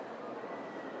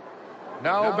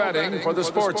Now batting for the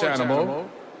sports animal,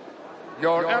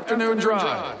 your afternoon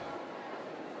drive.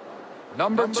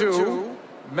 Number 2,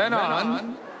 men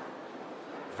on,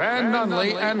 Van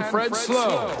Nunley and Fred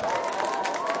Slow.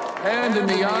 And in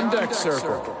the on-deck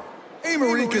circle,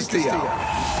 Amory Castillo.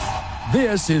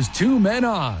 This is 2 Men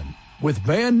On with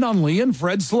Van Nunley and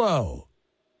Fred Slow.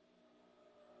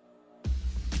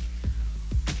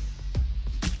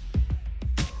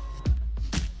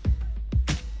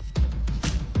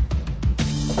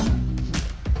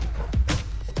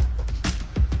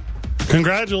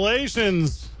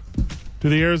 Congratulations to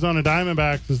the Arizona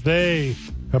Diamondbacks as they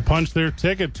have punched their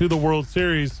ticket to the World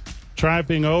Series,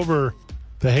 triumphing over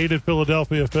the hated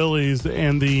Philadelphia Phillies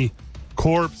and the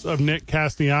corpse of Nick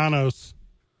Castellanos.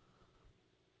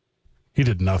 He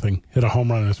did nothing. Hit a home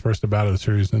run in his first at bat of the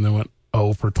series and then went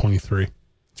 0 for 23.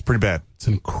 It's pretty bad. It's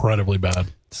incredibly bad.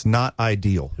 It's not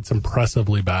ideal. It's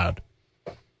impressively bad.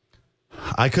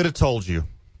 I could have told you.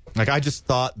 I just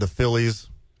thought the Phillies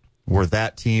were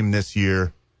that team this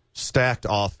year. Stacked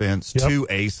offense, 2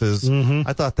 aces. Mm-hmm.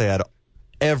 I thought they had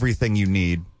everything you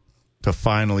need to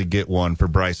finally get one for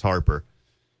Bryce Harper.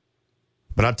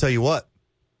 But I'll tell you what,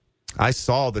 I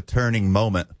saw the turning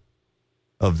moment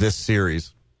of this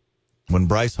series when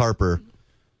Bryce Harper,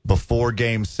 before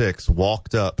Game 6,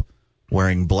 walked up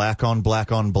wearing black on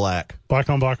black on black. Black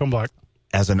on black on black.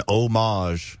 As an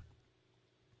homage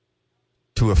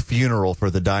to a funeral for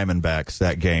the Diamondbacks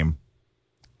that game,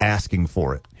 asking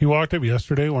for it. He walked up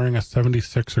yesterday wearing a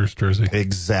 76ers jersey.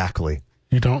 Exactly.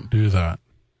 You don't do that.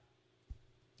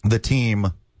 The team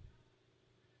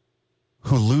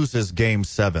who loses Game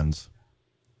 7s,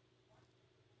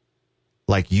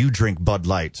 like you drink Bud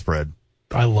Lights, Fred.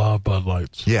 I love Bud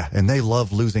Lights. Yeah, and they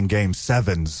love losing Game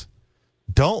 7s.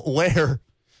 Don't wear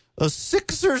a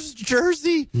Sixers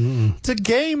jersey to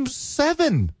Game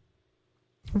 7.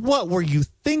 What were you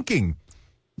thinking?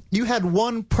 You had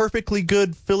one perfectly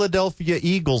good Philadelphia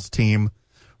Eagles team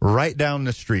right down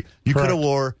the street. You could have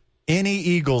wore any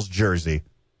Eagles jersey.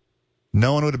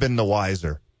 No one would have been the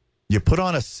wiser. You put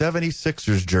on a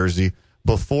 76ers jersey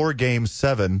before Game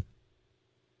 7.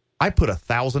 I put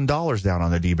 $1,000 down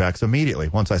on the D-backs immediately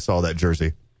once I saw that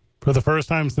jersey. For the first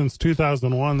time since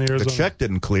 2001, the Arizona... The check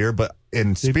didn't clear, but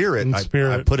in spirit,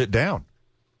 I put it down.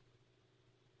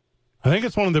 I think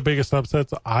it's one of the biggest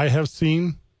upsets I have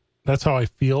seen. That's how I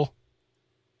feel.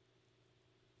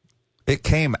 It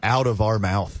came out of our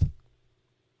mouth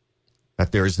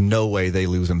that there is no way they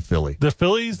lose in Philly. The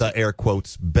Phillies... The air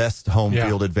quotes, best home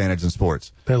field advantage in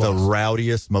sports. They the lost.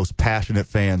 Rowdiest, most passionate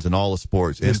fans in all of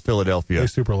sports in Philadelphia. They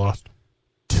super lost.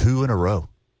 2 in a row.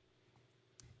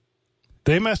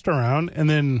 They messed around, and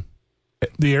then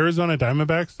the Arizona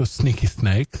Diamondbacks, the sneaky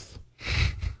snakes,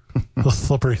 the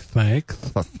slippery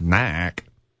snakes. A snack.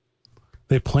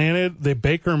 They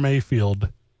Baker Mayfield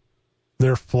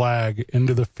their flag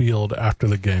into the field after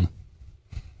the game.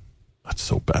 That's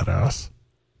so badass.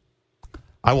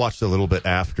 I watched a little bit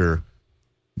after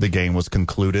the game was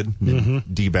concluded.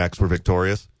 Mm-hmm. D-backs were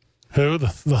victorious. Who? The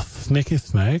sneaky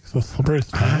snakes? The slippery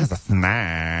snakes? The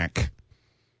snack.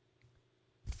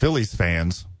 Phillies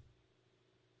fans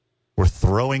were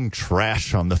throwing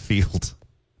trash on the field.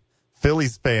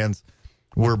 Phillies fans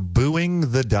were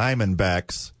booing the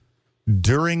Diamondbacks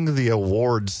during the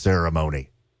awards ceremony.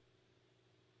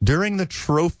 During the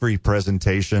trophy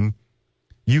presentation,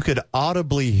 you could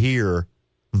audibly hear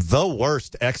the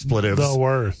worst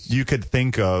expletives you could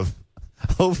think of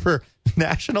over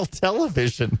national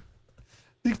television.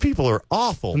 These people are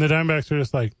awful. And the Diamondbacks are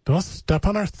just like, don't step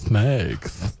on our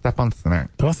snakes. Step on snake.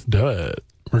 Don't do it.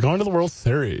 We're going to the World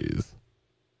Series.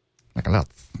 Like a little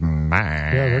snake.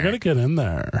 Yeah, we're going to get in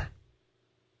there.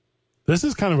 This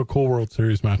is kind of a cool World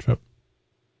Series matchup.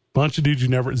 Bunch of dudes you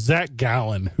never... Zach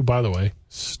Gallen, who, by the way,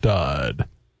 stud.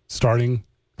 Starting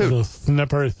the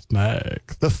snipper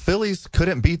snakes. The Phillies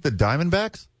couldn't beat the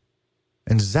Diamondbacks,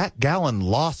 and Zach Gallen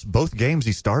lost both games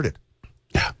he started.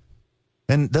 Yeah.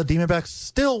 And the Diamondbacks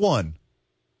still won.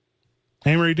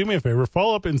 Hey, Marie, do me a favor.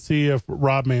 Follow up and see if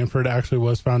Rob Manfred actually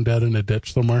was found dead in a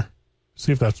ditch somewhere.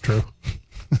 See if that's true.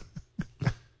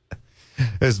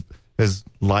 His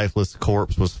lifeless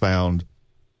corpse was found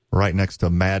right next to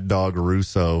Mad Dog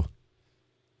Russo,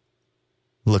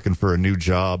 looking for a new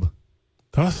job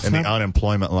in the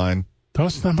unemployment line. Don't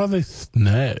snap on these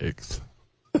snakes.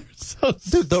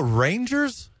 Dude, the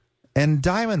Rangers and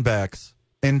Diamondbacks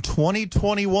in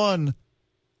 2021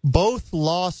 both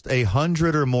lost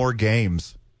 100 or more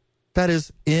games. That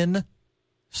is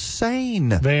insane.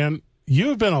 Van, you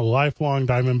have been a lifelong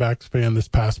Diamondbacks fan this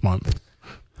past month.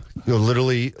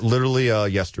 Literally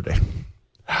yesterday.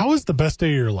 How is the best day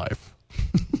of your life?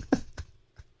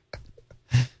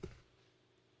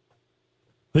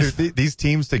 These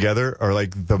teams together are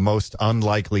like the most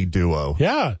unlikely duo.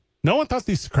 Yeah. No one thought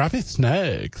these scrappy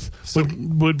snakes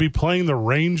would be playing the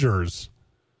Rangers.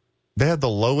 They had the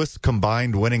lowest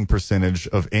combined winning percentage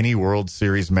of any World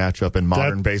Series matchup in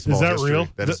modern baseball history. Is that real?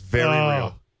 That is very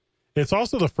real. It's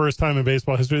also the first time in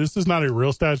baseball history. This is not a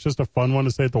real stat. It's just a fun one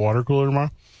to say at the water cooler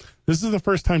tomorrow. This is the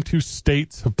first time two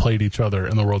states have played each other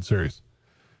in the World Series.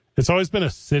 It's always been a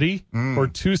city or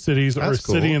two cities or a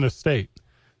city and a state.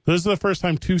 This is the first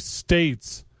time two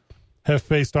states have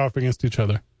faced off against each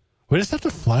other. We just have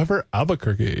to fly over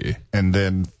Albuquerque. And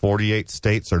then 48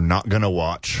 states are not going to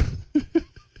watch.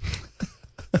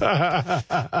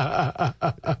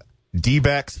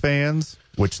 D-backs fans,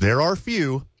 which there are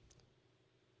few,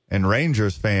 and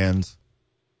Rangers fans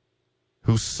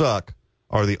who suck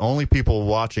are the only people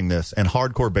watching this, and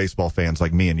hardcore baseball fans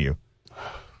like me and you.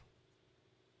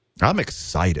 I'm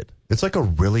excited. It's like a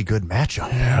really good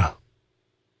matchup. Yeah.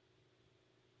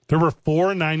 There were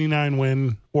 4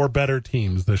 99-win or better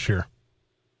teams this year.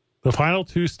 The final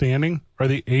two standing are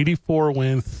the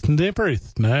 84-win Snippery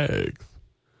Snakes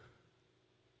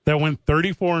that went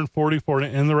 34-44 to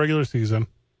end the regular season,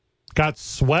 got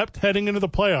swept heading into the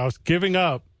playoffs, giving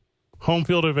up home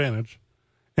field advantage.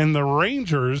 And the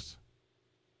Rangers,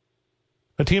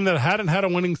 a team that hadn't had a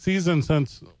winning season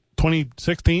since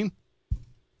 2016,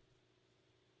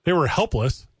 they were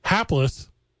helpless, hapless,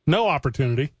 no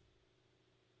opportunity.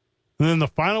 And then the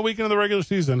final weekend of the regular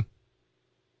season,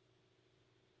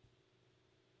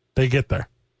 they get there.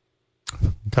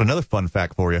 Got another fun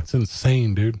fact for you. It's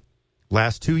insane, dude.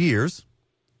 Last 2 years,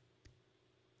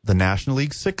 the National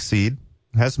League 6 seed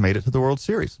has made it to the World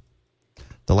Series.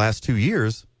 The last 2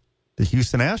 years, the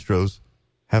Houston Astros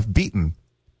have beaten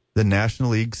the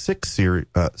National League 6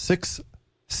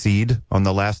 seed on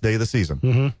the last day of the season.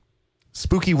 Mm-hmm.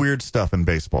 Spooky, weird stuff in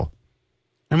baseball.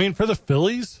 I mean, for the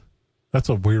Phillies, that's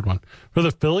a weird one. For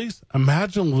the Phillies,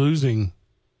 imagine losing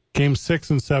Game 6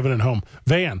 and 7 at home.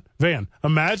 Van,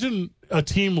 imagine a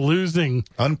team losing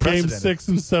Game 6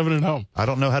 and 7 at home. I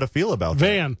don't know how to feel about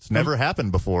that. It's never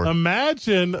happened before.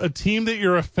 Imagine a team that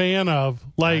you're a fan of,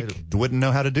 I wouldn't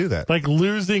know how to do that. Like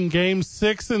losing Game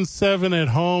 6 and 7 at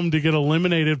home to get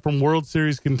eliminated from World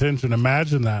Series contention.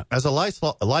 Imagine that. As a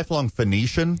lifelong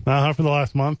Phoenician, for the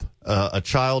last month, a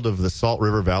child of the Salt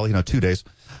River Valley, 2 days.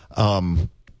 I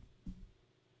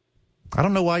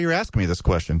don't know why you're asking me this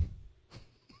question.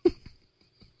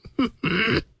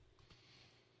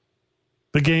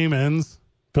 The game ends.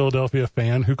 Philadelphia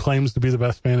fan who claims to be the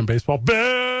best fan in baseball.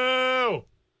 Boo!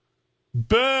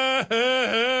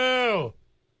 Boo!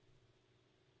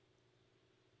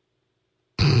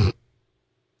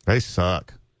 They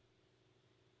suck.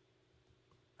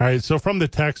 All right, so from the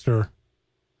texter,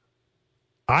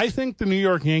 I think the New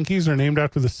York Yankees are named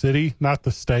after the city, not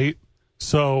the state.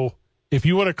 So if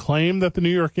you want to claim that the New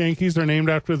York Yankees are named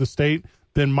after the state,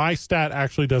 then my stat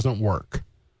actually doesn't work.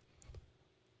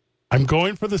 I'm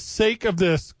going, for the sake of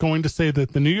this, going to say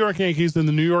that the New York Yankees and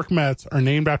the New York Mets are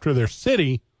named after their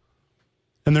city,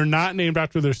 and they're not named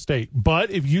after their state.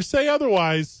 But if you say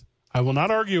otherwise, I will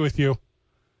not argue with you.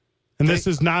 And this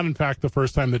is not, in fact, the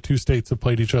first time that two states have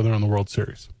played each other in the World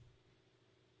Series.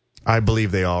 I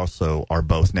believe they also are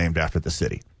both named after the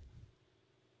city.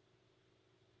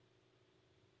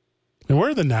 And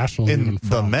where are the Nationals even from? In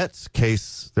the Mets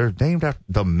case, they're named after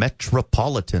the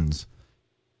Metropolitans.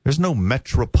 There's no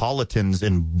Metropolitans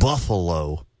in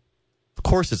Buffalo. Of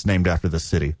course it's named after the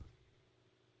city.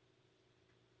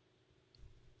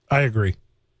 I agree.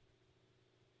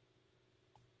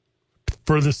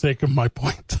 For the sake of my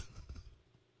point.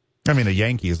 I mean, a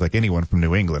Yankee is like anyone from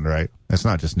New England, right? It's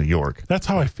not just New York. That's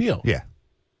how I feel. Yeah.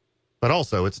 But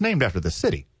also, it's named after the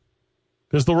city.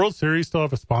 Does the World Series still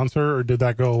have a sponsor, or did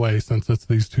that go away since it's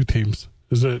these two teams?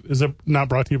 Is it not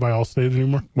brought to you by Allstate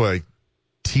anymore? Well,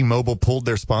 T-Mobile pulled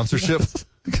their sponsorship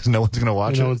because no one's going to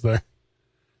watch it. No one's there.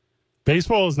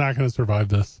 Baseball is not going to survive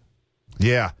this.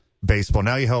 Yeah, baseball.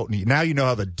 Now you know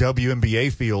how the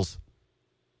WNBA feels.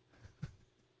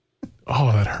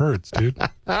 Oh, that hurts, dude.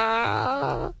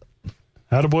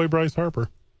 Attaboy Bryce Harper.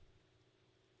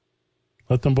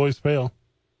 Let them boys fail.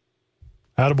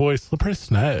 Attaboy Slippery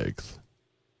Snakes.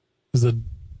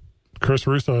 Chris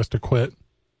Russo has to quit.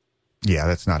 Yeah,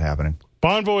 that's not happening.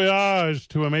 Bon voyage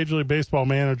to a Major League Baseball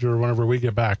manager whenever we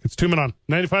get back. It's 2 Men On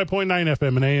 95.9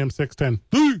 FM and AM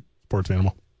 610. Sports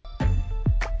Animal. We're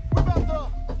about to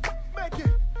make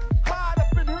it hot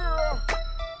up in here.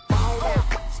 Fall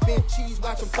out. Spin cheese,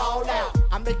 watch them fall out.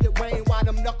 I make it rain while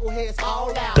them knuckleheads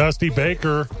fall out. Dusty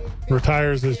Baker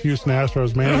retires as Houston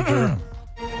Astros manager.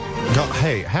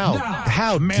 Hey, how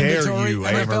dare you,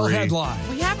 NFL Avery? headline.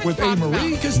 We have with A. talking Marie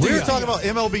about? Castillo. We're talking about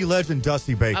MLB legend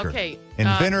Dusty Baker. Okay.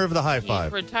 Inventor of the high five.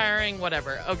 He's retiring,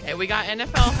 whatever. Okay, we got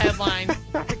NFL headlines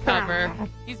to cover.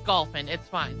 He's golfing. It's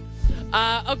fine.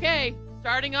 Okay,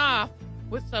 starting off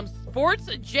with some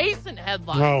sports-adjacent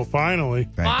headlines. Oh, finally.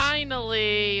 Thanks.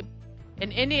 Finally,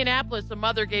 in Indianapolis, a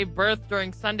mother gave birth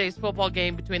during Sunday's football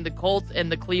game between the Colts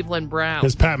and the Cleveland Browns.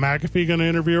 Is Pat McAfee going to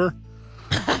interview her?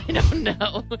 I don't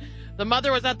know. The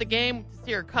mother was at the game to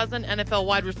see her cousin, NFL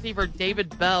wide receiver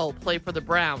David Bell, play for the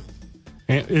Browns.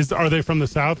 And are they from the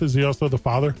South? Is he also the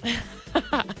father?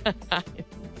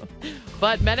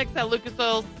 But medics at Lucas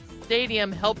Oil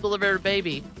Stadium helped deliver her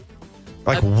baby.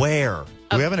 Like where?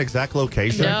 Do we have an exact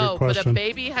location? No, good but a question.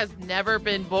 baby has never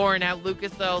been born at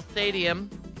Lucas Oil Stadium.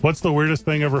 What's the weirdest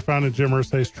thing ever found in Jim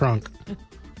Irsay's trunk?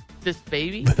 This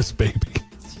baby. This baby.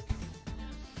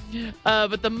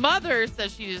 But the mother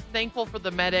says she is thankful for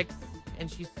the medics, and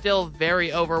she's still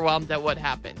very overwhelmed at what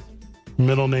happened.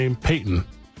 Middle name Peyton.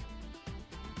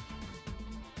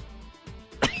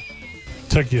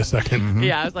 Took you a 2nd.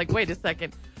 Yeah, I was like, wait a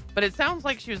second. But it sounds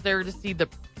like she was there to see the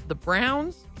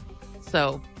Browns.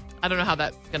 So I don't know how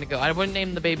that's going to go. I wouldn't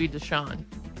name the baby Deshaun.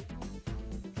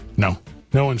 No.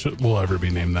 No one will ever be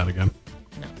named that again.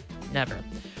 No, never.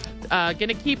 Going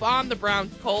to keep on the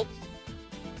Browns Colts.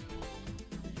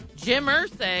 Jim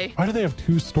Irsay. Why do they have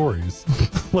two stories?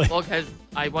 Like, Well, because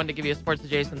I wanted to give you a sports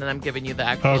adjacent, then I'm giving you the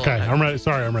actual. okay, I'm ready.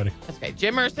 Sorry, I'm ready. That's okay.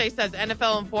 Jim Irsay says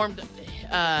NFL informed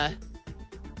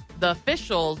the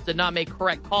officials did not make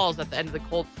correct calls at the end of the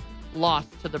Colts' loss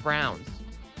to the Browns.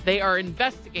 They are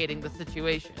investigating the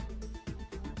situation.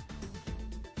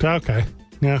 Okay.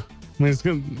 Yeah. I mean,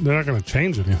 they're not going to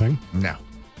change anything. No.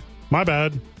 My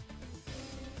bad.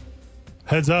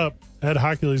 Heads up. Ed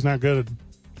Hockley's not good.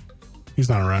 He's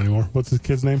not around anymore. What's his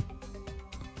kid's name?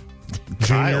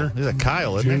 Kyle. Junior. Is it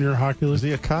Kyle, isn't Junior Hockley. Is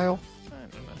he a Kyle?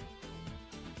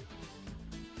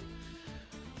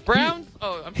 Browns.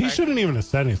 I'm He sorry. shouldn't even have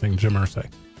said anything, Jim Irsay.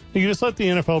 You just let the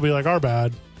NFL be like, our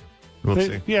bad. We'll They-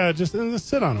 see. Yeah, just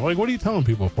sit on it. Like, what are you telling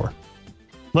people for?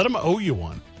 Let them owe you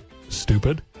one.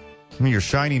 Stupid. I mean, your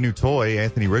shiny new toy,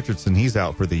 Anthony Richardson, he's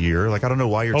out for the year. Like, I don't know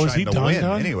why you're Oh, is trying he to done, win.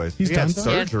 done? Anyways, He's he had done,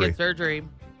 done? He has to surgery. get surgery.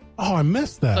 Oh, I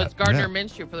missed that. So it's Gardner yeah.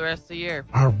 Minshew for the rest of the year.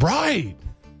 All right.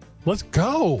 Let's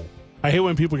go. I hate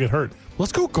when people get hurt.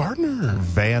 Let's go, Gardner.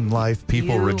 Van life,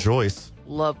 people You- rejoice.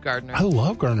 Love Gardner. I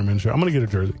love Gardner Minshew. I'm going to get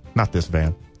a jersey. Not this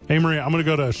van. Hey, Maria, I'm going to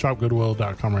go to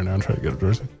shopgoodwill.com right now and try to get a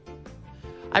jersey.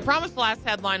 I promised the last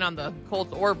headline on the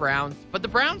Colts or Browns, but the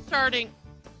Browns starting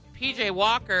PJ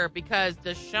Walker because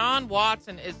Deshaun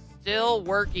Watson is still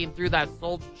working through that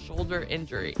shoulder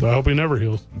injury. I hope he never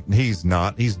heals. He's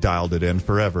not. He's dialed it in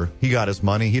forever. He got his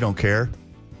money. He don't care.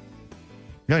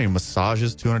 You got any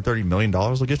massages? $230 million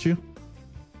will get you?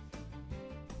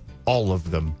 All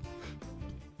of them.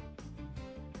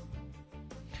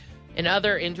 In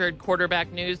other injured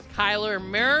quarterback news, Kyler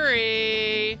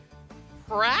Murray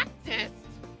practiced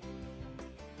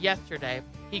yesterday.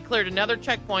 He cleared another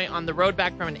checkpoint on the road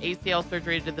back from an ACL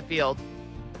surgery to the field.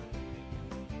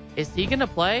 Is he going to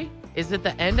play? Is it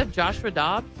the end of Joshua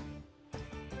Dobbs?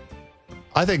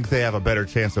 I think they have a better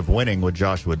chance of winning with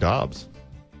Joshua Dobbs.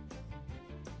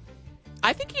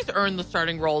 I think he's earned the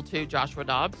starting role too, Joshua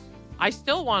Dobbs. I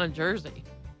still want a jersey.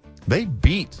 They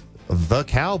beat the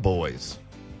Cowboys.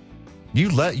 You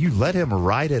let him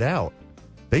ride it out.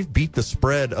 They've beat the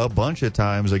spread a bunch of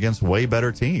times against way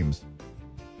better teams.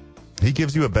 He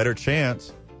gives you a better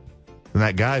chance than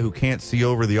that guy who can't see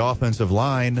over the offensive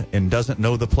line and doesn't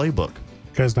know the playbook.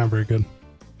 Guy's not very good.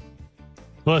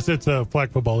 Unless it's a flag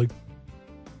football league.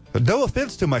 But no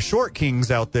offense to my short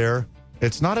kings out there,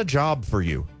 it's not a job for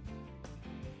you.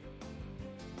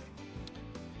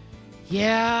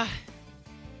 Yeah.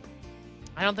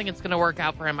 I don't think it's going to work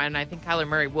out for him, and I think Kyler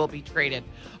Murray will be traded.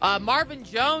 Marvin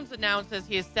Jones announces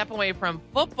he is stepping away from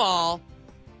football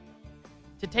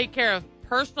to take care of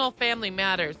personal family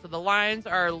matters. So the Lions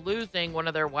are losing one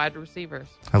of their wide receivers.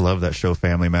 I love that show,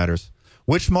 Family Matters.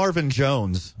 Which Marvin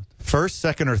Jones? First,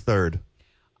 second, or third?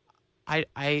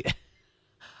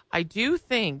 I do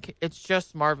think it's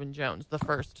just Marvin Jones, the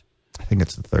first. I think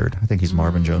it's the third. I think he's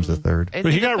Marvin Jones the third. Is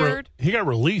But he he the got third he got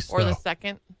released, or though. the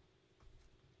second?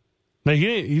 Like,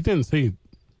 he didn't see.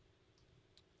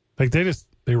 Like,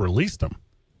 they released him.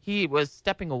 He was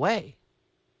stepping away,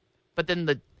 but then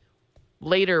the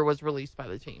later was released by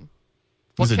the team.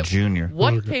 He's a ca- junior.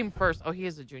 What Okay. came first? Oh, he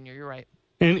is a junior. You're right.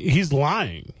 And he's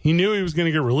lying. He knew he was going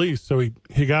to get released, so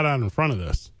he got out in front of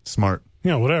this. Smart.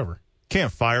 You know, whatever.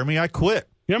 Can't fire me. I quit.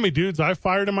 You know how many dudes I've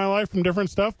fired in my life from different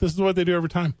stuff? This is what they do every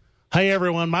time. Hey,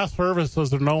 everyone, my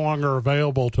services are no longer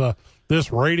available to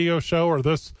this radio show or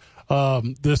this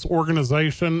this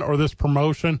organization or this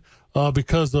promotion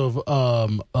because of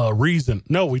reason.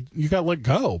 No, you got to let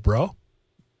go, bro.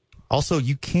 Also,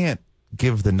 you can't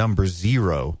give the number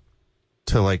 0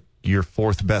 to like your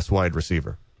 4th best wide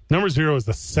receiver. Number 0 is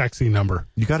the sexy number.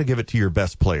 You got to give it to your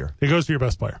best player. It goes to your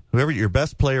best player. Whoever your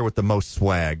best player with the most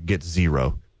swag gets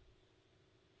 0.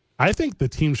 I think the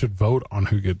team should vote on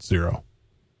who gets 0.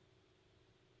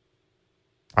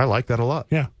 I like that a lot.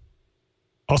 Yeah.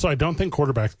 Also, I don't think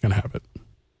quarterbacks can have it.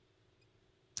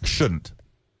 Shouldn't.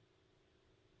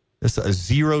 This a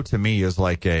 0 to me is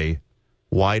like a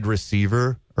wide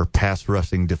receiver or pass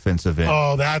rushing defensive end.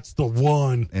 Oh, that's the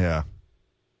one. Yeah.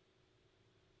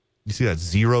 You see that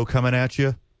 0 coming at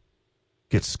you?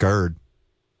 Get scared.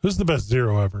 Who's the best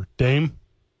 0 ever? Dame?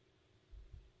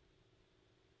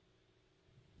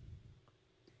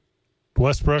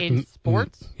 Westbrook? In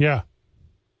sports? Yeah.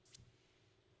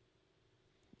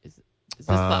 Is this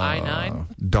the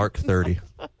I-9? Dark 30.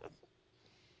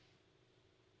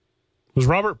 Was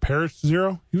Robert Parrish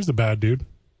 0? He was a bad dude.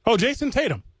 Oh, Jason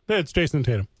Tatum. Yeah, it's Jason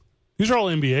Tatum. These are all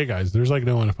NBA guys. There's like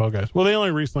no NFL guys. Well, they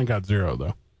only recently got 0,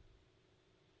 though.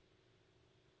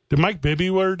 Did Mike Bibby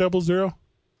wear 00?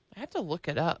 I have to look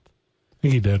it up. I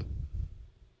think he did.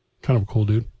 Kind of a cool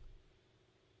dude.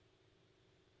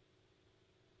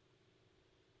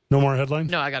 No more headlines?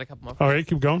 No, I got a couple more. All right,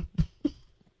 keep going.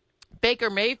 Baker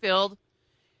Mayfield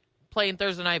playing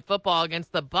Thursday Night Football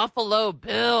against the Buffalo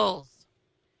Bills.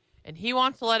 And he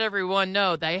wants to let everyone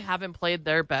know they haven't played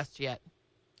their best yet.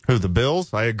 Who, the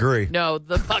Bills? I agree. No,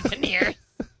 the Buccaneers.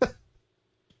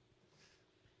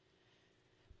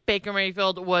 Baker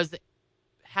Mayfield was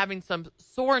having some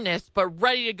soreness, but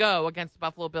ready to go against the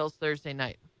Buffalo Bills Thursday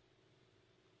night.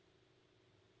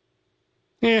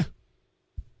 Yeah.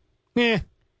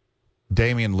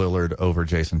 Damian Lillard over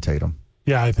Jason Tatum.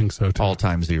 Yeah, I think so, too.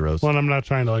 All-time zeros. Well, I'm not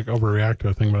trying to, like, overreact to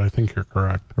a thing, but I think you're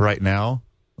correct. Right now,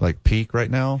 like peak right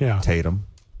now, Yeah. Tatum.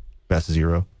 Best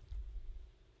 0.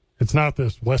 It's not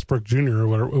this Westbrook Jr. or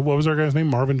whatever. What was our guy's name?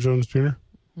 Marvin Jones Jr.?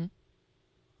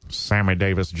 Sammy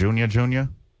Davis Jr.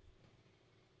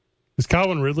 Is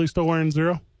Calvin Ridley still wearing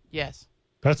 0? Yes.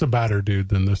 That's a badder dude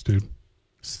than this dude.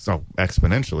 So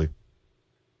exponentially.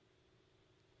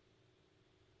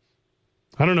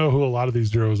 I don't know who a lot of these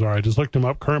zeros are. I just looked them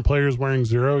up. Current players wearing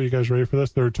 0. You guys ready for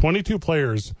this? There are 22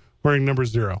 players wearing number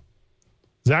 0.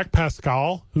 Zach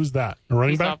Pascal, who's that? A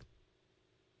running back?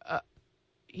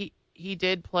 He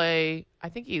did play. I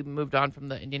think he moved on from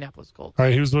the Indianapolis Colts. All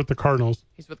right, he was with the Cardinals.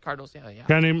 He's with Cardinals, yeah.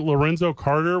 Guy named Lorenzo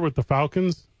Carter with the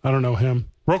Falcons. I don't know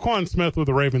him. Roquan Smith with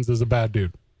the Ravens is a bad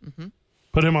dude. Mm-hmm.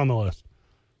 Put him on the list.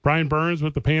 Brian Burns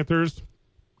with the Panthers.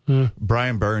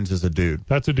 Brian Burns is a dude.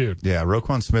 That's a dude. Yeah,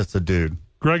 Roquan Smith's a dude.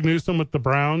 Greg Newsome with the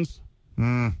Browns.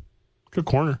 Good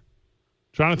corner.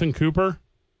 Jonathan Cooper.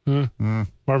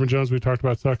 Marvin Jones, we talked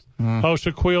about, sucks. Oh,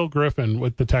 Shaquille Griffin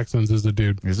with the Texans is a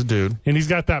dude. He's a dude. And he's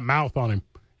got that mouth on him.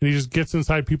 And he just gets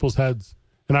inside people's heads.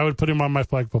 And I would put him on my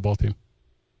flag football team.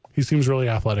 He seems really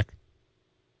athletic.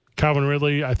 Calvin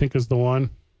Ridley, I think, is the one.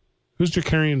 Who's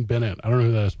Jacarian Bennett? I don't know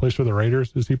who that is. Plays for the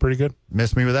Raiders. Is he pretty good?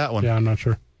 Missed me with that one. Yeah, I'm not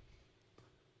sure.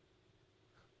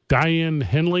 Diane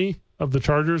Henley of the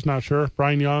Chargers, not sure.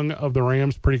 Brian Young of the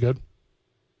Rams, pretty good.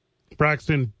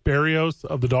 Braxton Berrios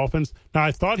of the Dolphins. Now,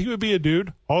 I thought he would be a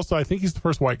dude. Also, I think he's the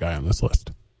first white guy on this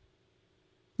list.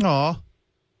 Aw.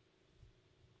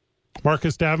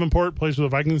 Marcus Davenport plays for the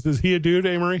Vikings. Is he a dude,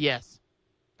 Amory? Yes.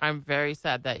 I'm very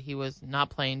sad that he was not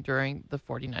playing during the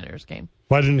 49ers game.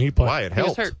 Why didn't he play? Why? It He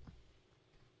was helped. hurt.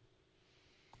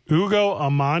 Ugo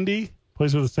Amandi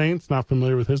plays for the Saints. Not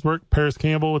familiar with his work. Paris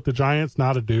Campbell with the Giants.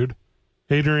 Not a dude.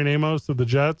 Adrian Amos of the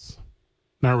Jets.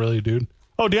 Not really a dude.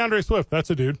 Oh, DeAndre Swift. That's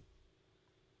a dude.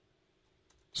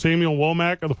 Samuel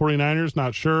Womack of the 49ers.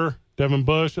 Not sure. Devin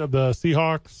Bush of the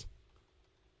Seahawks.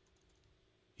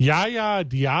 Yaya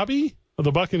Diaby of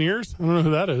the Buccaneers. I don't know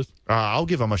who that is. I'll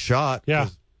give him a shot. Yeah.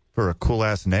 'Cause for a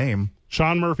cool-ass name.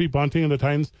 Sean Murphy Bunting of the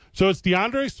Titans. So it's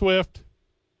DeAndre Swift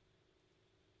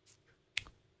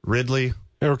Ridley,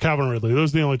 or Calvin Ridley.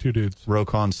 Those are the only two dudes.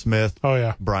 Roquan Smith, Oh,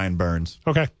 yeah. Brian Burns.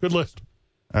 Okay, good list.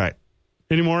 All right.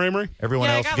 Any more, Amory? Everyone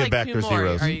Yeah, I else got get like back two their more.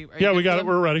 zeros. Are you Yeah, we good got for it. them?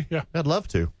 We're ready. Yeah. I'd love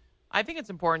to. I think it's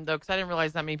important, though, because I didn't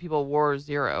realize that many people wore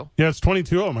 0. Yeah, it's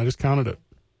 22 of them. I just counted it.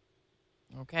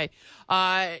 Okay.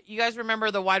 You guys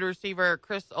remember the wide receiver,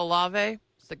 Chris Olave,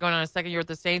 going on his second year with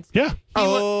the Saints? Yeah,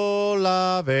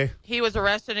 Olave. He was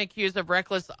arrested and accused of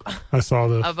reckless I saw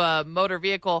this. of a motor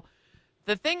vehicle.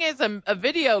 The thing is, a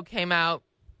video came out,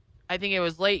 I think it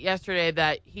was late yesterday,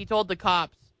 that he told the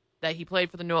cops that he played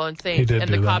for the New Orleans Saints. did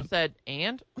And do the that. cop said,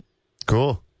 and?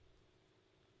 Cool.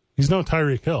 He's no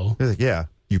Tyreek Hill. He's like, yeah.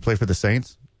 You play for the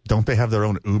Saints? Don't they have their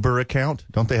own Uber account?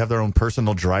 Don't they have their own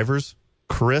personal drivers?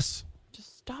 Chris?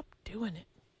 Just stop doing it.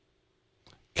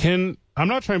 I'm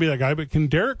not trying to be that guy, but can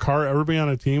Derek Carr ever be on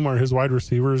a team where his wide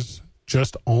receivers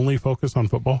just only focus on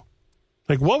football?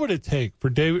 Like, what would it take for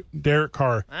Derek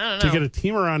Carr to get a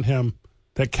team around him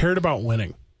that cared about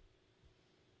winning?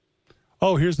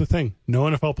 Oh, here's the thing. No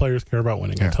NFL players care about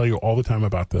winning. I tell you all the time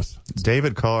about this.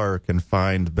 David Carr can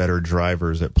find better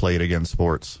drivers at Play It Again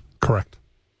Sports. Correct.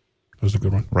 That was a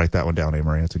good one. Write that one down,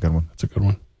 Amory. That's a good one. That's a good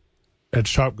one. At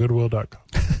shopgoodwill.com.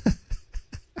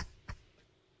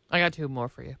 I got 2 more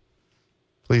for you.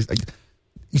 Please.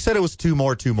 You said it was 2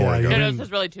 more. Yeah, No, this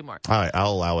is really 2 more. All right,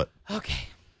 I'll allow it. Okay.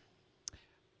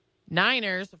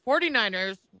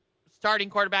 49ers starting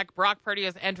quarterback Brock Purdy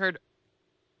has entered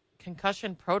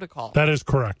concussion protocol. That is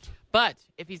correct. But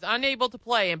if he's unable to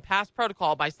play and pass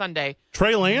protocol by Sunday,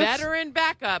 Trey Lance? veteran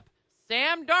backup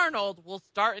Sam Darnold will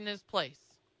start in his place.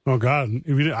 Oh, God.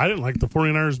 I didn't like the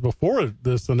 49ers before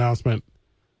this announcement.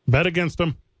 Bet against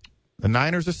them. The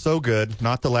Niners are so good.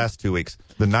 Not the last 2 weeks.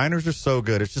 The Niners are so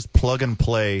good. It's just plug and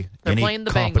play. They're any playing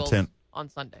the competent Bengals on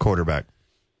Sunday. quarterback.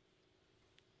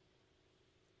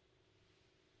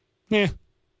 Yeah.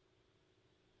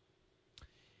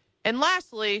 And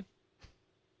lastly,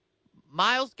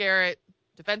 Myles Garrett,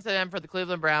 defensive end for the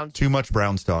Cleveland Browns, Too much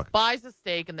Brown stock. buys a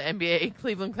stake in the NBA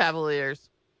Cleveland Cavaliers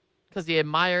because he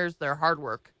admires their hard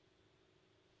work.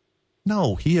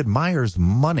 No, he admires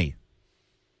money.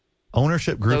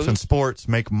 Ownership groups in sports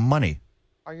make money.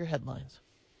 Are your headlines?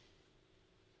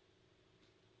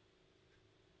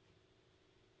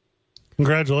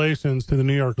 Congratulations to the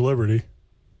New York Liberty.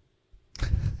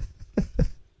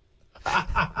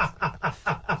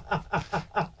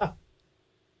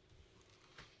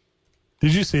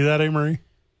 Did you see that, Amory?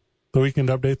 The weekend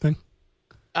update thing?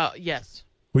 Yes.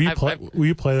 Will you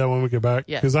play that when we get back?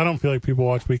 Yes. Because I don't feel like people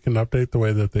watch Weekend Update the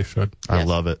way that they should. I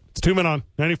love it. It's 2 Men On,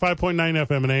 95.9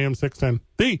 FM and AM 610,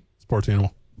 the Sports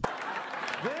Animal.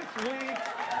 This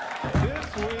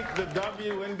week, the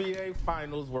WNBA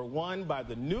finals were won by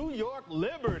the New York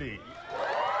Liberty.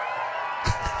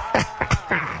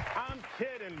 I'm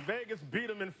kidding. Vegas beat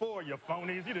them in 4, you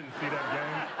phonies. You didn't see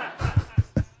that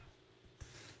game.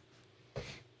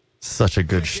 Such a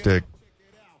good shtick.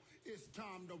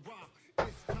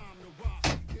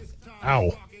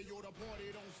 Ow.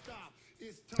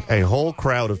 A whole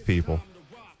crowd of people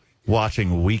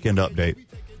watching Weekend Update.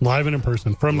 Live and in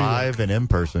person from New York. Live and in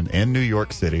person in New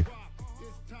York City.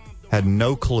 Had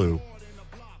no clue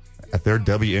that their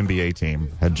WNBA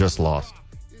team had just lost.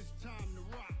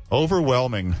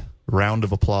 Overwhelming round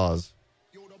of applause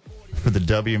for the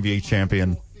WNBA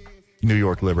champion, New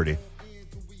York Liberty.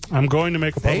 I'm going to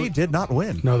make a They public... did not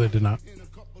win. No, they did not.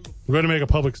 I'm going to make a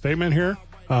public statement here.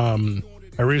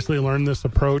 I recently learned this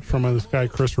approach from this guy,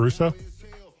 Chris Russo.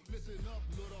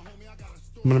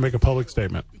 I'm going to make a public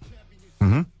statement.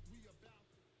 Mm-hmm.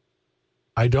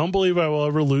 I don't believe I will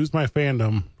ever lose my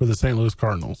fandom for the St. Louis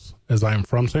Cardinals, as I am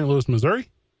from St. Louis, Missouri,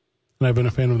 and I've been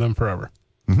a fan of them forever.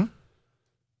 Mm-hmm.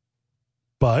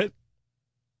 But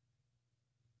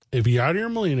if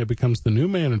Yadier Molina becomes the new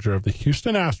manager of the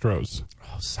Houston Astros,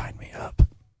 Oh, sign me up.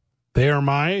 they are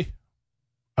I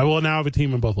will now have a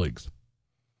team in both leagues.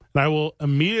 And I will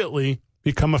immediately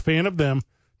become a fan of them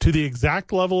to the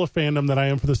exact level of fandom that I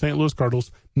am for the St. Louis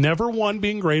Cardinals, never one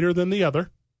being greater than the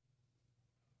other.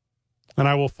 And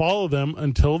I will follow them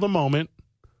until the moment,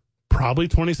 probably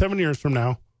 27 years from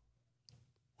now,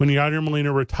 when Yadier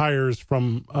Molina retires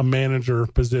from a manager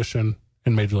position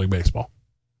in Major League Baseball.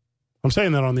 I'm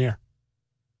saying that on the air.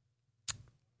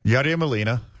 Yadier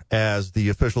Molina, as the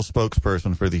official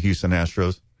spokesperson for the Houston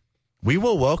Astros, we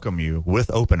will welcome you with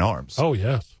open arms. Oh,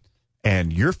 yes.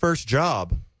 And your first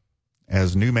job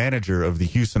as new manager of the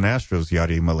Houston Astros,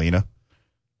 Yadier Molina,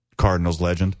 Cardinals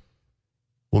legend,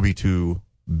 will be to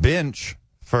bench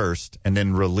first and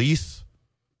then release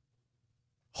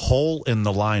hole in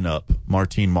the lineup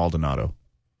Martin Maldonado.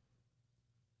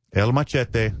 El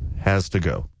Machete has to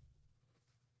go.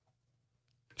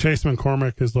 Chase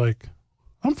McCormick is like,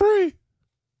 I'm free.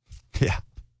 Yeah.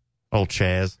 Old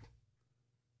Chaz.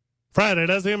 Friday,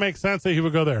 doesn't even make sense that he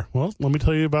would go there. Well, let me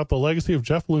tell you about the legacy of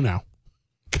Jeff Lunau.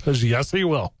 Because yes, he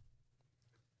will.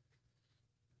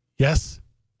 Yes,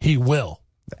 he will.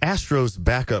 The Astros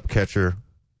backup catcher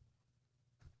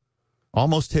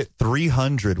almost hit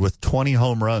 300 with 20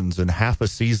 home runs in half a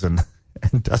season,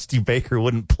 and Dusty Baker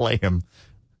wouldn't play him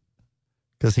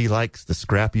because he likes the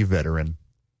scrappy veteran.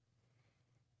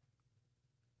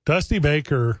 Dusty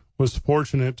Baker was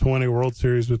fortunate to win a World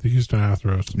Series with the Houston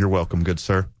Astros. You're welcome, good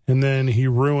sir. And then he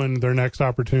ruined their next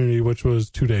opportunity, which was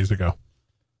 2 days ago.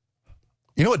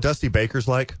 You know what Dusty Baker's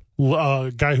like?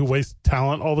 guy who wastes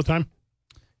talent all the time.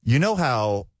 You know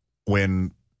how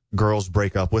when girls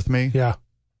break up with me, Yeah.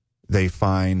 they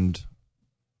find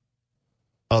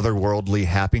otherworldly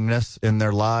happiness in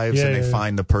their lives, Yeah, and they yeah, yeah.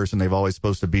 find the person they've always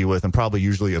supposed to be with, and probably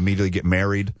usually immediately get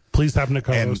married Please happen to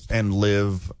co-host. and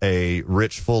live a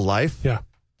rich, full life. Yeah.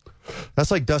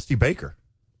 That's like Dusty Baker.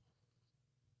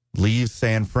 Leaves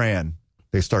San Fran,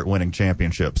 they start winning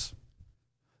championships.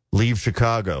 Leave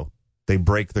Chicago, they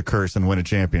break the curse and win a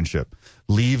championship.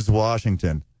 Leaves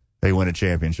Washington, they win a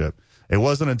championship. It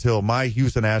wasn't until my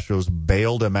Houston Astros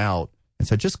bailed him out and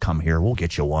said, just come here, we'll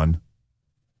get you one.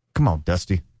 Come on,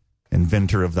 Dusty.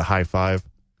 Inventor of the high five.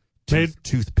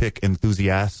 Toothpick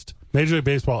enthusiast. Major League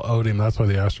Baseball owed him. That's why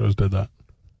the Astros did that.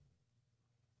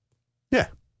 Yeah.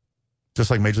 Just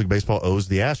like Major League Baseball owes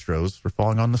the Astros for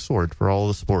falling on the sword for all of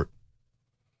the sport.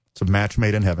 It's a match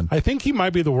made in heaven. I think he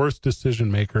might be the worst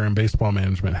decision maker in baseball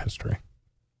management history.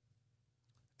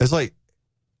 It's like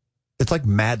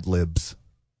Mad Libs.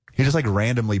 He just like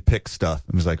randomly picks stuff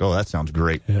and he's like, oh, that sounds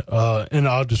great. Yeah, and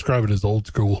I'll describe it as old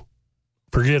school.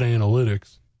 Forget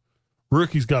analytics.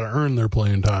 Rookies got to earn their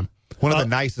playing time. One of the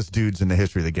nicest dudes in the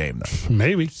history of the game, though.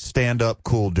 Maybe. Stand up,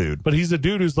 cool dude. But he's a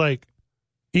dude who's like,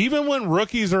 even when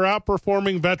rookies are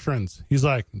outperforming veterans, he's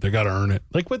like, they got to earn it.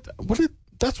 Like,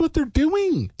 that's what they're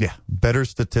doing. Yeah. Better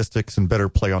statistics and better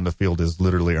play on the field is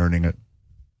literally earning it.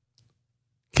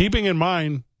 Keeping in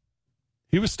mind,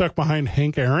 he was stuck behind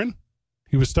Hank Aaron.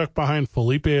 He was stuck behind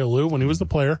Felipe Alou when he was the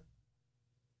player.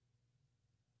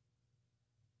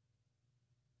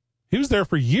 He was there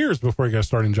for years before he got a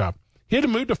starting job. He had to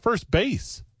move to first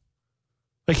base.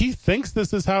 Like, he thinks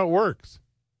this is how it works.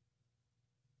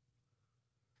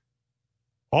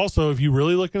 Also, if you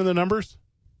really look into the numbers,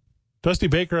 Dusty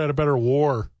Baker had a better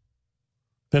WAR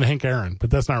than Hank Aaron, but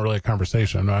that's not really a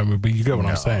conversation. I mean, but you get what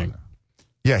I'm saying.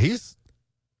 Yeah,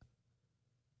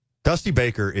 Dusty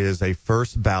Baker is a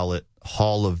first ballot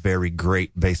Hall of Very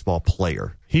Great baseball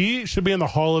player. He should be in the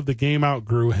Hall of the Game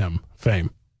Outgrew Him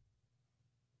fame.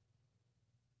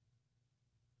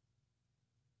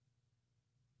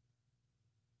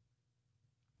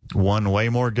 Won way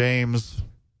more games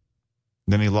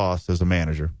than he lost as a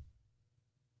manager.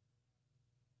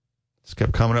 Just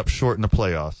kept coming up short in the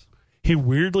playoffs. He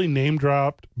weirdly name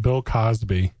dropped Bill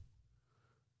Cosby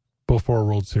before a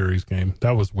World Series game.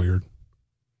 That was weird.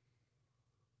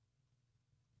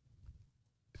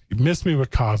 You missed me with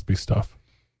Cosby stuff.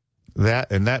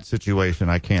 That in that situation,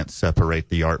 I can't separate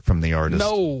the art from the artist.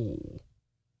 No.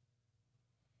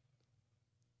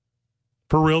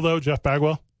 For real though, Jeff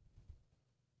Bagwell?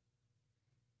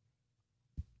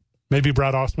 Maybe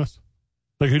Brad Ausmus?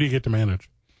 Like, who do you get to manage?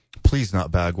 Please not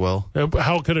Bagwell.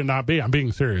 How could it not be? I'm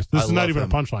being serious. This is not even a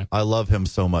punchline. I love him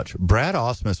so much. Brad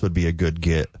Ausmus would be a good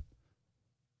get.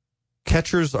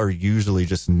 Catchers are usually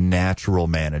just natural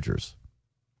managers.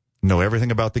 Know everything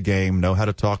about the game, know how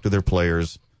to talk to their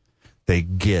players. They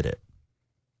get it.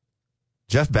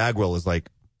 Jeff Bagwell is like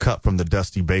cut from the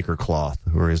Dusty Baker cloth,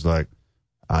 where he's like,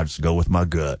 I just go with my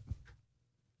gut.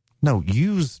 No,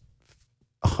 use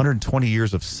 120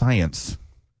 years of science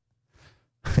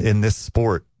in this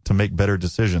sport to make better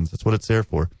decisions. That's what it's there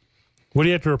for. What do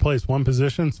you have to replace? One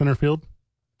position, center field,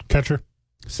 catcher?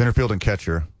 Center field and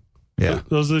catcher. Yeah.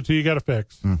 Those are the two you got to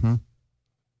fix. Mm-hmm.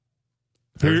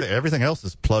 Everything else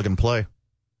is plug and play.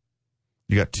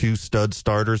 You got 2 stud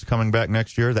starters coming back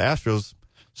next year. The Astros,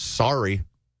 sorry,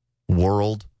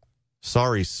 world.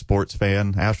 Sorry, sports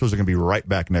fan. Astros are going to be right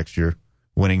back next year,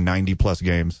 winning 90-plus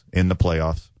games in the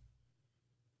playoffs.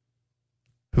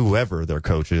 Whoever their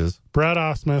coach is. Brad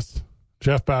Ausmus,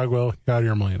 Jeff Bagwell,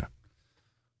 Yadier Molina.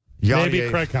 Maybe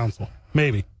Craig Counsell.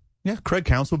 Maybe. Yeah, Craig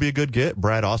Counsell would be a good get.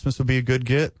 Brad Ausmus would be a good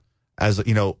get. As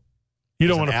you know, you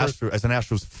don't want to as an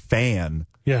Astros fan.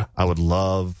 Yeah, I would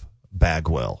love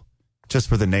Bagwell just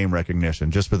for the name recognition,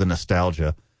 just for the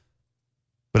nostalgia.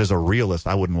 But as a realist,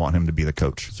 I wouldn't want him to be the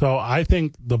coach. So I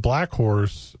think the black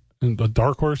horse and the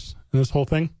dark horse in this whole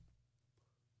thing,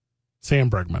 Sam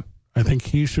Bregman. I think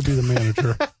he should be the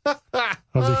manager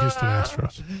of the Houston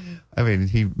Astros. I mean,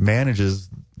 he manages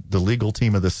the legal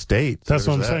team of the state. That's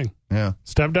what I'm saying. Yeah.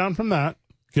 Step down from that.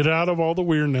 Get out of all the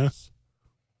weirdness.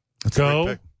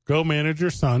 Go manage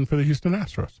your son for the Houston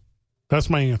Astros. That's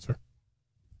my answer.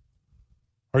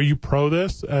 Are you pro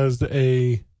this as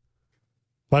a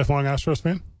lifelong Astros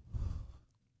fan?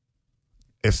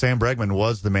 If Sam Bregman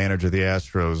was the manager of the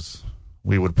Astros,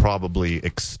 we would probably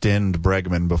extend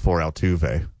Bregman before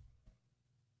Altuve.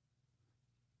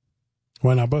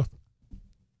 Why not both?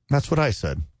 That's what I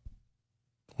said.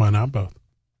 Why not both?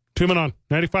 2 Men On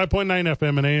 95.9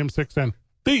 FM and AM 610.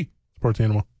 The Sports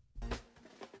Animal.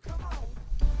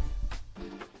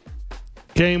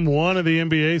 Game 1 of the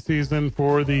NBA season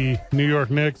for the New York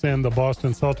Knicks and the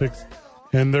Boston Celtics,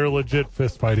 and they're legit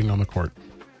fist fighting on the court.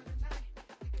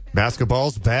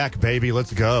 Basketball's back, baby.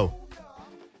 Let's go.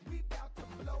 Did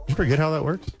you forget how that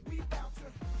works?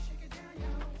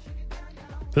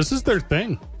 This is their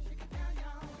thing.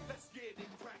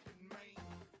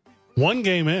 One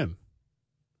game in.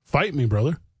 Fight me,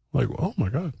 brother. Like, oh my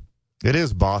God. It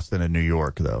is Boston and New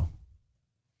York, though.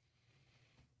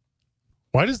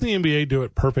 Why does the NBA do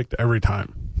it perfect every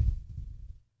time?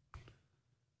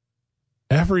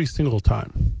 Every single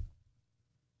time.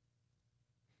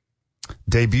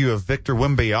 Debut of Victor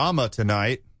Wembanyama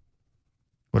tonight.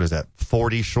 What is that,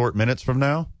 40 short minutes from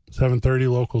now? 7:30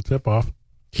 local tip-off.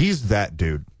 He's that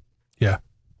dude. Yeah.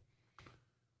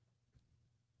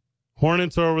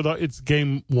 Hornets are over it's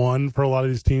game 1 for a lot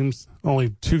of these teams. Only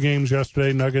 2 games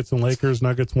yesterday, Nuggets and Lakers.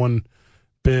 Nuggets won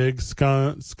big.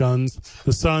 Suns.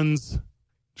 The Suns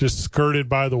just skirted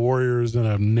by the Warriors in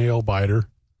a nail biter.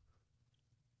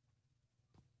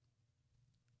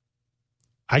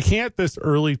 I can't this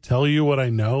early tell you what I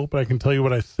know, but I can tell you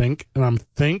what I think. And I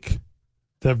think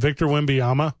that Victor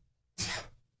Wembanyama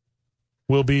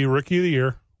will be Rookie of the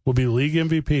Year, will be League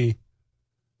MVP,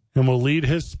 and will lead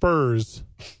his Spurs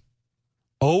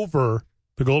over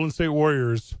the Golden State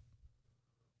Warriors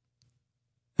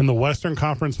in the Western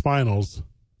Conference Finals.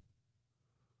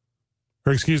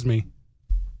 Or excuse me,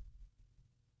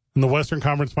 in the Western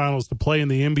Conference Finals to play in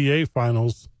the NBA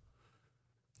Finals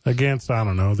against, I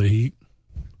don't know, the Heat.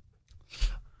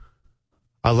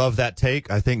 I love that take.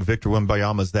 I think Victor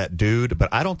Wembanyama's that dude, but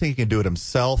I don't think he can do it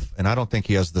himself, and I don't think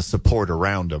he has the support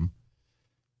around him.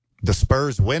 The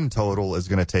Spurs win total is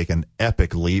going to take an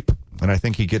epic leap, and I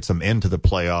think he gets them into the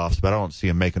playoffs, but I don't see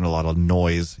him making a lot of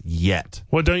noise yet.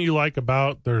 What don't you like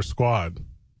about their squad?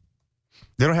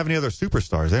 They don't have any other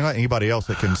superstars. They're not anybody else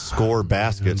that can score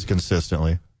baskets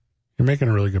consistently. You're making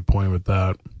a really good point with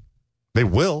that. They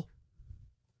will.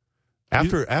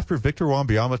 After Victor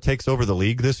Wembanyama takes over the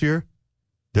league this year,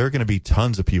 there are going to be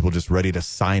tons of people just ready to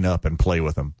sign up and play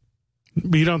with him.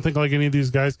 But you don't think like any of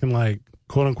these guys can like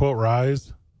quote unquote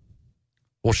rise?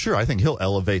 Well, sure. I think he'll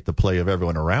elevate the play of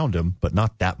everyone around him, but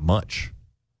not that much.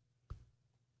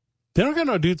 They don't got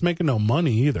no dudes making no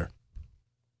money either.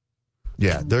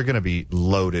 Yeah, they're going to be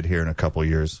loaded here in a couple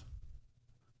years.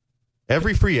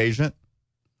 Every free agent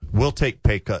will take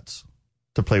pay cuts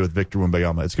to play with Victor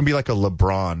Wembanyama. It's going to be like a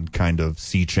LeBron kind of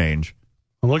sea change.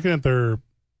 I'm looking at their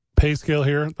pay scale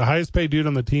here. The highest paid dude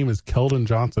on the team is Keldon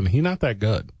Johnson. He's not that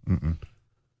good. Mm-mm.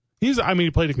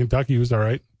 He played in Kentucky. He was all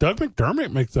right. Doug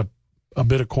McDermott makes a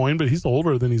bit of coin, but he's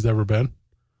older than he's ever been.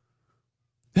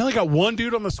 They only got one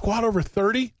dude on the squad over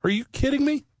 30? Are you kidding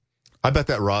me? I bet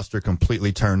that roster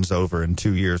completely turns over in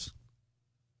 2 years.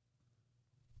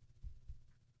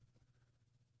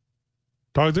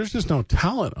 Dog, there's just no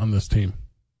talent on this team.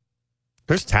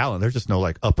 There's talent. There's just no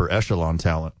like upper echelon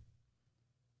talent.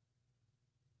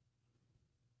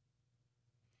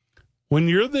 When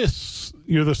you're the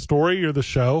story, you're the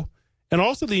show, and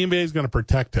also the NBA is going to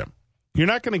protect him. You're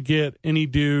not going to get any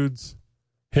dudes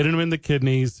hitting him in the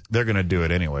kidneys. They're going to do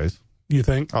it anyways. You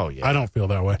think? Oh, yeah. I don't feel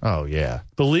that way. Oh, yeah.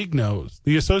 The league knows.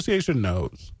 The association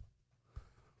knows.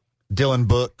 Dylan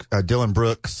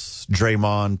Brooks,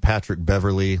 Draymond, Patrick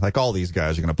Beverly, like all these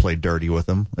guys are going to play dirty with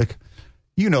him. Like,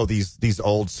 you know, these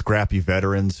old scrappy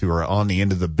veterans who are on the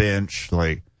end of the bench,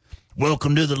 like,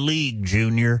 welcome to the league,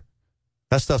 Junior.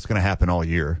 That stuff's going to happen all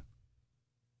year.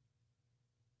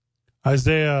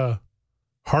 Isaiah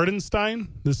Hardenstein,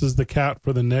 this is the cat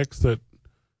for the Knicks that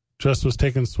just was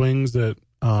taking swings at,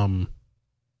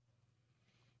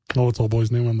 what's old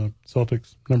boy's name on the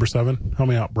Celtics? Number 7. Help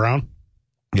me out. Brown?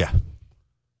 Yeah.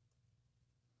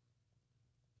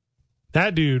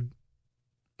 That dude,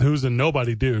 who's a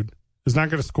nobody dude, is not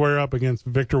going to square up against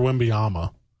Victor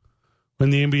Wembanyama when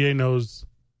the NBA knows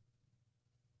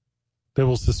they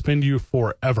will suspend you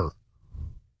forever.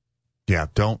 Yeah,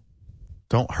 don't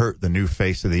hurt the new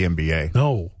face of the NBA.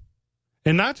 No.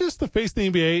 And not just the face of the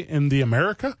NBA in the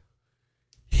America.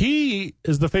 He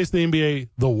is the face of the NBA,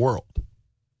 the world.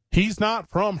 He's not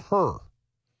from her.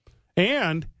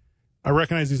 And I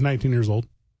recognize he's 19 years old.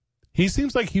 He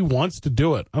seems like he wants to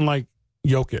do it, unlike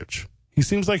Jokic. He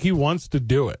seems like he wants to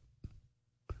do it,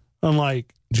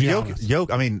 unlike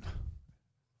Giannis. I mean,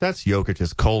 that's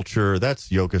Jokic's culture. That's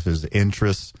Jokic's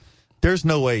interests. There's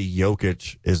no way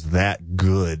Jokic is that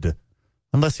good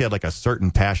unless he had like a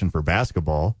certain passion for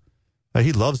basketball.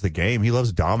 He loves the game. He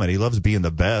loves dominating. He loves being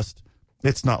the best.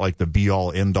 It's not like the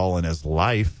be-all, end-all in his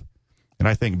life. And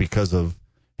I think because of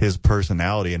his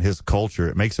personality and his culture,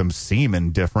 it makes him seem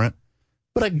indifferent.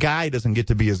 But a guy doesn't get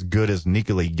to be as good as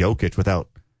Nikola Jokic without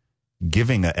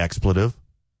giving an expletive.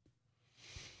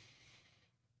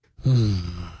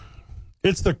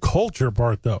 It's the culture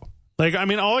part, though. Like, I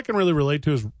mean, all I can really relate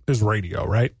to is radio,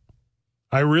 right?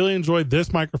 I really enjoyed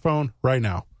this microphone right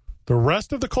now. The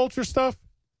rest of the culture stuff,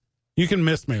 you can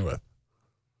miss me with.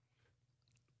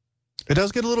 It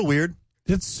does get a little weird.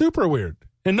 It's super weird.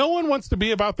 And no one wants to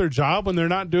be about their job when they're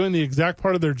not doing the exact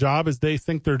part of their job as they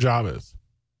think their job is.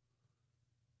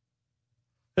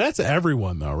 That's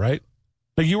everyone, though, right?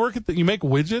 Like, you work you make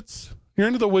widgets, you're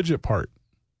into the widget part.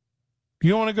 You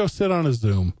don't want to go sit on a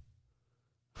Zoom.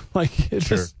 Like, it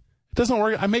doesn't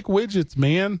work. I make widgets,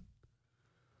 man.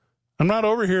 I'm not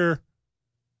over here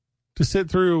to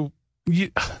sit through.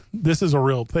 This is a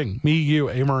real thing. Me, you,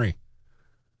 Amory.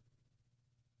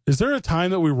 Is there a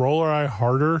time that we roll our eye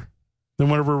harder than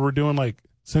whenever we're doing like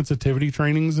sensitivity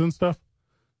trainings and stuff?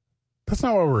 That's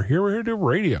not why we're here. We're here to do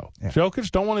radio. Yeah.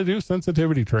 Jokic don't want to do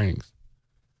sensitivity trainings.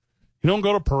 You don't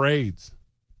go to parades.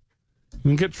 You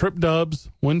can get trip dubs,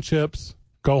 win chips,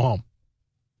 go home.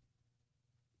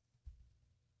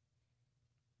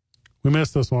 We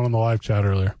missed this one on the live chat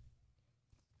earlier.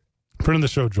 Friend of the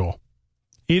show, Joel.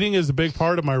 Eating is a big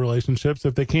part of my relationships.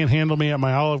 If they can't handle me at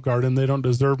my Olive Garden, they don't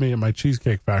deserve me at my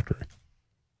Cheesecake Factory.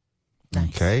 Nice.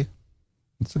 Okay.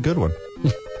 That's a good one.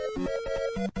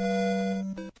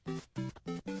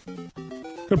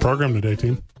 Good program today,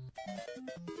 team.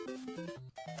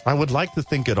 I would like to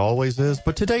think it always is,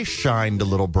 but today shined a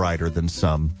little brighter than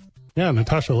some. Yeah,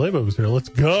 Natasha Leva was here. Let's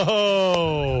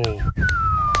go.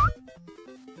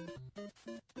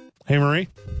 Hey, Marie.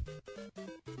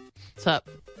 What's up?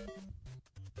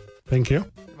 Thank you.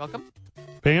 You're welcome.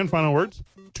 Pan, final words?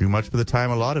 Too much for the time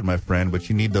allotted, my friend, but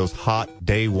you need those hot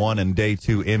day 1 and day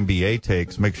 2 NBA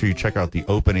takes. Make sure you check out the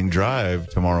opening drive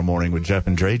tomorrow morning with Jeff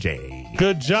and Dre J.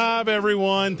 Good job,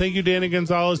 everyone. Thank you, Danny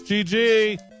Gonzalez.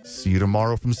 GG. See you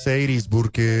tomorrow from Sadie's,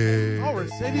 Burke. Oh, we're at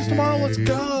Sadie's tomorrow. Let's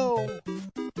go.